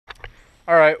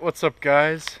Alright, what's up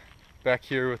guys? Back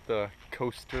here with the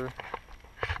coaster.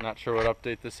 Not sure what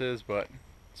update this is, but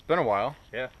it's been a while.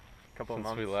 Yeah, a couple of since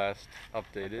months. we last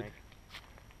updated.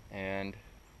 And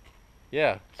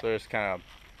yeah, so I just kind of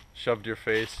shoved your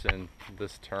face in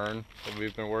this turn that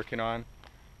we've been working on.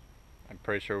 I'm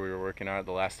pretty sure we were working on it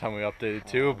the last time we updated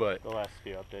too, but the last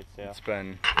few updates, yeah. it's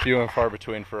been few and far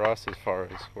between for us as far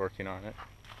as working on it.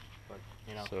 But,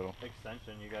 you know, so,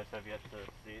 extension you guys have yet to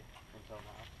see until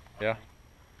now. Yeah.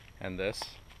 And this.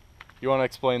 You want to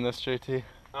explain this, JT?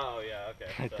 Oh, yeah,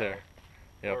 okay. Right so there.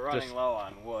 Yep, we're running low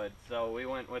on wood, so we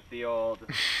went with the old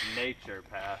nature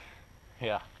path.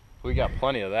 Yeah, we got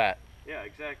plenty of that. Yeah,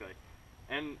 exactly.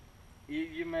 And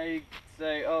you may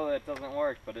say, oh, that doesn't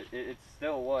work, but it's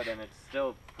still wood and it's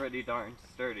still pretty darn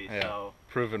sturdy. Yeah. So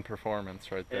Proven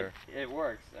performance right there. It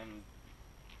works, and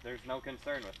there's no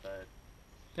concern with that.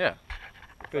 Yeah,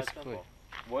 It's basically. that simple.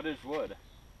 Wood is wood.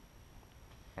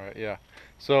 Alright, yeah.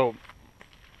 So,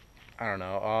 I don't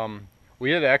know.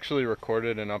 We had actually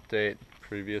recorded an update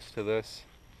previous to this,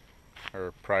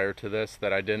 or prior to this,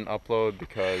 that I didn't upload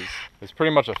because it's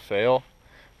pretty much a fail.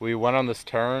 We went on this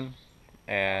turn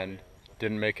and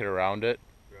didn't make it around it,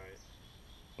 Right.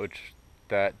 which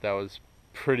that was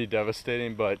pretty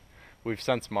devastating, but we've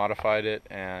since modified it,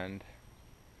 and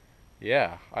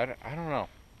yeah, I don't know.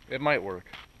 It might work.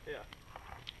 Yeah.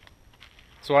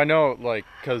 So I know, like,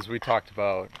 because we talked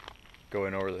about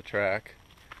going over the track,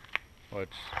 which,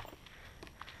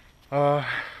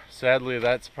 sadly,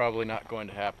 that's probably not going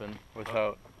to happen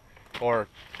without, or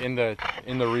in the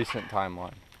recent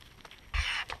timeline.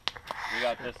 We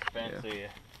got this fancy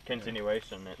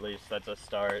continuation, at least. That's a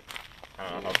start. I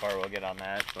don't know how far we'll get on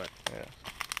that, but yeah,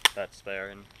 that's there,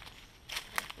 and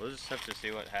we'll just have to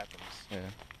see what happens. Yeah.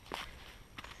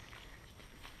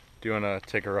 Do you want to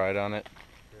take a ride on it?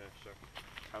 Yeah, sure.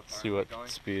 How far See are we what going?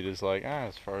 speed is like.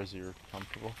 As far as you're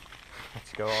comfortable.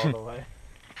 Let's go all the way.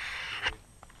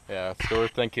 Yeah, so we're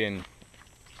thinking,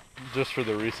 just for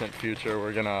the recent future,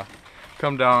 we're gonna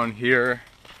come down here.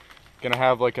 Gonna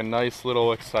have like a nice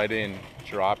little exciting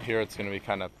drop here. It's gonna be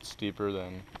kind of steeper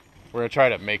than. We're gonna try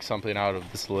to make something out of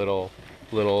this little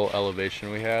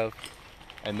elevation we have,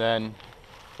 and then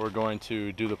we're going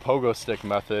to do the pogo stick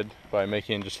method by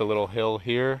making just a little hill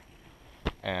here,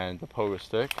 and the pogo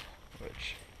stick,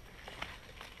 which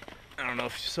I don't know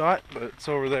if you saw it, but it's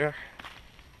over there.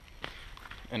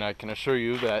 And I can assure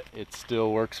you that it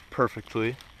still works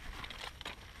perfectly.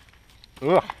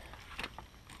 Ugh.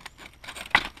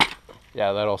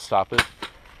 Yeah, that'll stop it.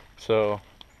 So,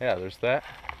 yeah, there's that.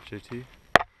 JT.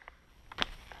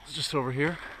 It's just over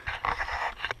here.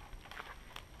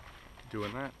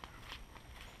 Doing that.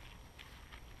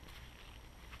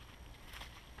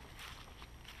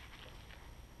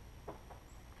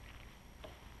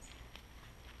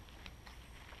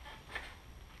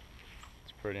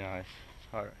 It's pretty nice.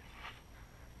 All right.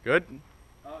 Good?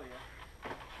 Oh,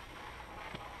 yeah.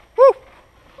 Woo!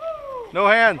 No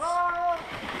hands!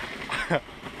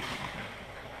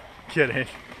 Kidding.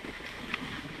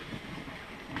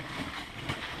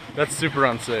 That's super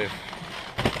unsafe.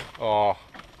 Oh.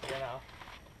 You know,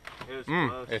 it was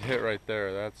close. It hit right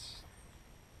there. That's.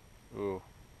 Ooh.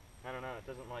 I don't know, it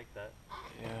doesn't like that.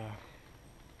 Yeah.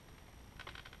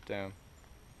 Damn.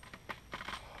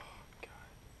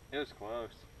 It was close.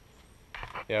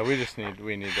 Yeah, we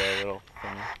need that little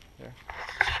thing there.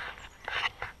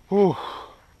 Whew.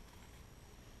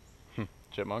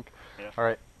 Chipmunk. Yeah.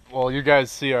 Alright, well, you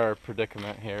guys see our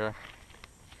predicament here.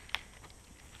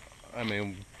 I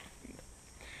mean,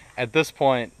 at this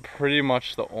point, pretty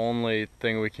much the only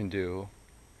thing we can do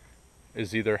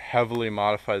is either heavily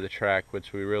modify the track,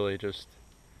 which we really just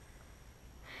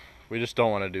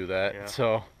don't want to do that. Yeah.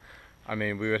 So, I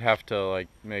mean, we would have to like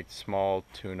make small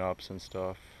tune-ups and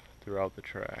stuff throughout the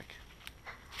track.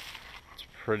 It's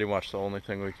pretty much the only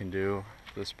thing we can do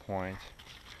at this point.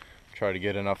 Try to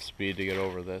get enough speed to get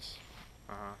over this.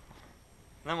 Uh-huh.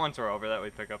 And then once we're over that,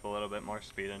 we pick up a little bit more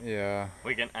speed, and Yeah.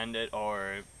 we can end it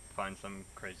or find some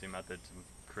crazy method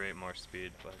to create more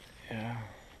speed, but Yeah.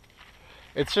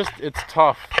 It's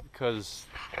tough because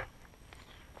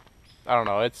I don't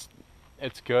know, it's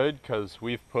good because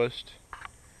we've pushed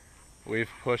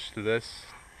this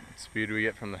speed we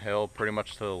get from the hill pretty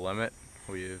much to the limit.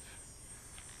 We've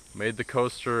made the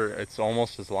coaster, it's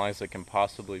almost as long as it can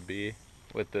possibly be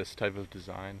with this type of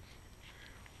design.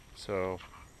 So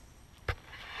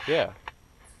yeah,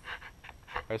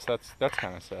 I guess that's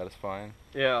kind of satisfying.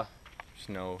 yeah, Just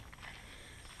know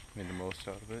made the most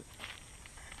out of it.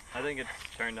 I think it's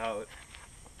turned out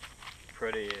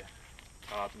pretty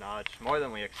top notch, more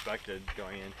than we expected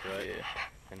going into it. Yeah.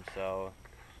 And so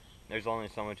there's only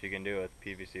so much you can do with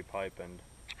PVC pipe and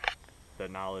the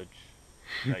knowledge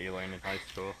that you learn in high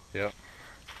school. Yep.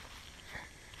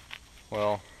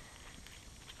 Well,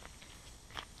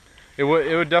 it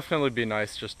would definitely be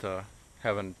nice just to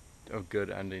have a good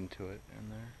ending to it in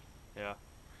there.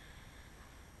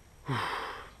 Yeah.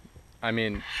 I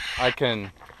mean, I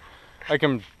think I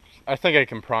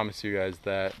can promise you guys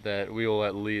that we will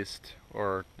at least,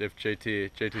 or if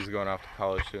JT's going off to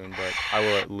college soon, but I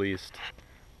will at least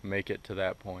make it to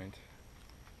that point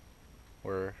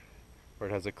where it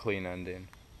has a clean ending.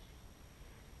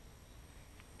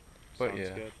 But Sounds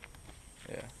yeah. good.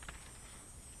 Yeah.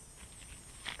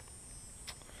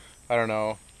 I don't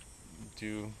know. Do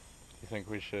you think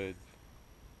we should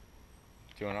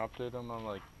do an update on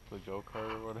like the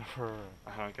go-kart or whatever?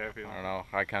 I don't care if you I want. don't know.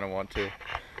 I kind of want to.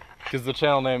 Because the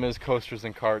channel name is Coasters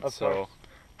and Carts, Of so course.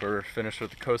 we're finished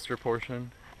with the coaster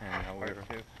portion, and now we're Part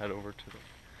two. head over to the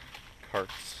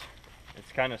carts.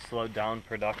 It's kind of slowed down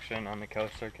production on the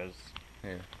coaster because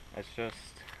Yeah. it's just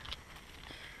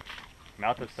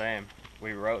not the same.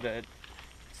 We rode it.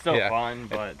 Still Yeah. fun,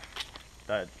 but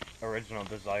that original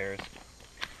desire is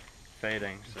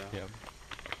fading, so. Yeah.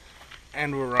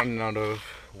 And we're running out of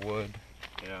wood.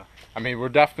 Yeah. I mean, we're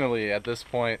definitely, at this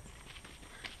point,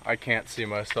 I can't see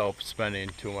myself spending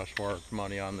too much more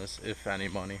money on this, if any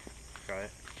money.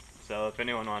 Right. So if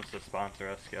anyone wants to sponsor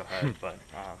us, go ahead. But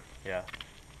yeah.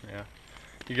 Yeah.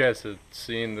 You guys have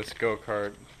seen this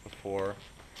go-kart before.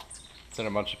 It's in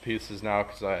a bunch of pieces now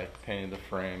because I painted the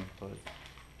frame, but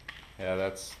yeah,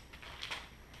 that's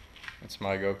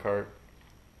my go-kart.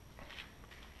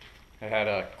 It had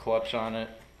a clutch on it,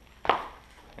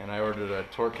 and I ordered a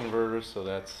torque converter, so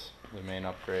that's the main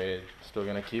upgrade. Still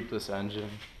gonna keep this engine.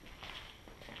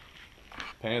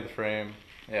 Painted the frame,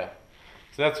 yeah.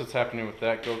 So that's what's happening with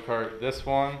that go-kart. This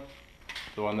one,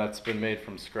 the one that's been made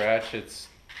from scratch, it's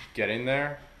getting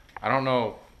there. I don't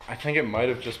know, I think it might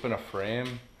have just been a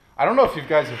frame. I don't know if you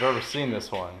guys have ever seen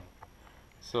this one.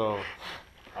 So,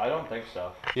 I don't think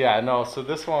so. yeah, no, so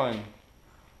this one,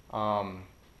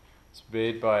 it's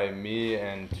made by me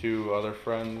and 2 other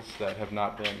friends that have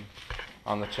not been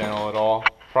on the channel at all.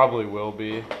 Probably will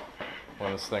be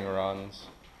when this thing runs.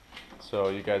 So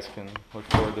you guys can look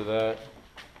forward to that.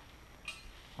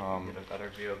 Get a better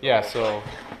view of the Yeah, whole so,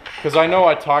 because I know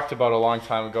I talked about a long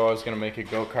time ago I was going to make a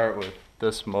go-kart with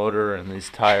this motor and these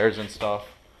tires and stuff.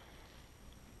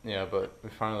 Yeah, but we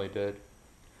finally did.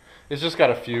 It's just got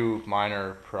a few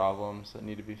minor problems that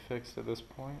need to be fixed at this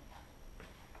point.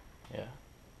 Yeah.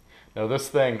 No, this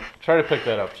thing, try to pick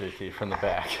that up, JT, from the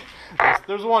back.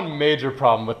 There's one major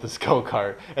problem with this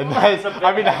go-kart, and that is,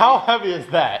 I mean, how heavy is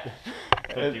that?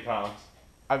 50 pounds.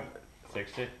 I'm,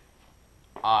 60?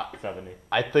 70.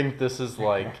 I think this is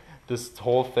like, this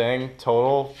whole thing,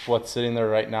 total, what's sitting there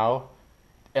right now,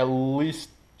 at least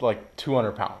like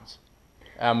 200 pounds.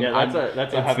 Yeah,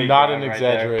 that's a heavy It's not drag an right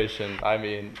there. exaggeration. I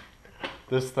mean,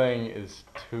 this thing is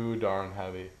too darn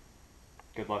heavy.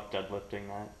 Good luck deadlifting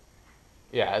that.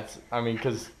 Yeah, it's, I mean,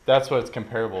 because that's what it's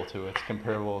comparable to. It's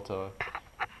comparable to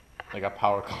like a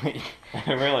power clean. It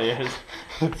really is.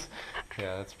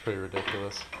 Yeah, it's pretty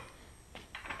ridiculous.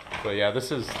 But yeah,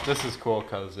 this is cool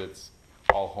because it's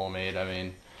all homemade. I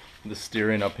mean, the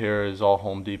steering up here is all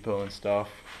Home Depot and stuff.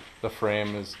 The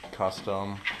frame is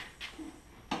custom.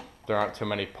 There aren't too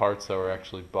many parts that were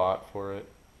actually bought for it.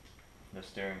 The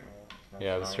steering wheel. That's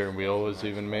Yeah, the nice. steering wheel That's was a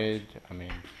nice even touch. made. I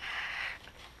mean,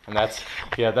 and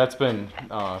that's been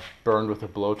burned with a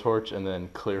blowtorch and then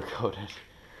clear coated.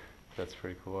 That's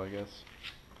pretty cool, I guess.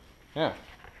 Yeah,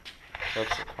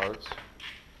 that's the parts.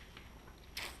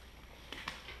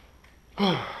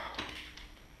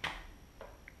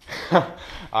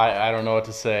 I don't know what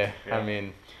to say. Yeah. I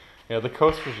mean, yeah, the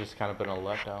coaster's just kind of been a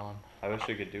letdown. I wish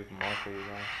we could do more for you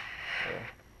guys.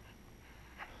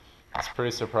 Yeah. It's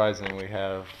pretty surprising we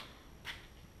have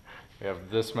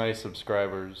this many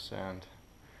subscribers, and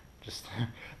just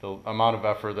the amount of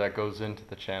effort that goes into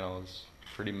the channel is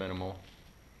pretty minimal.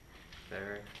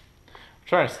 Very. I'm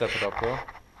trying to step it up though.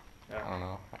 Yeah. I don't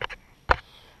know.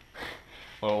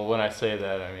 Well, when I say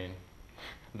that, I mean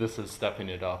this is stepping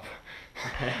it up.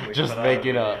 We Just put out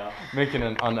making video. making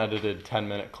an unedited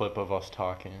 10-minute clip of us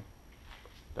talking.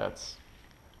 That's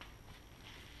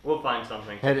We'll find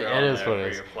something to it throw in is there what for it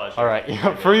is. your pleasure. All right,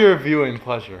 yeah, for your viewing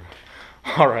pleasure.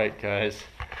 All right, guys.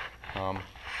 Yeah,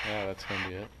 that's gonna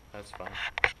be it. That's fine.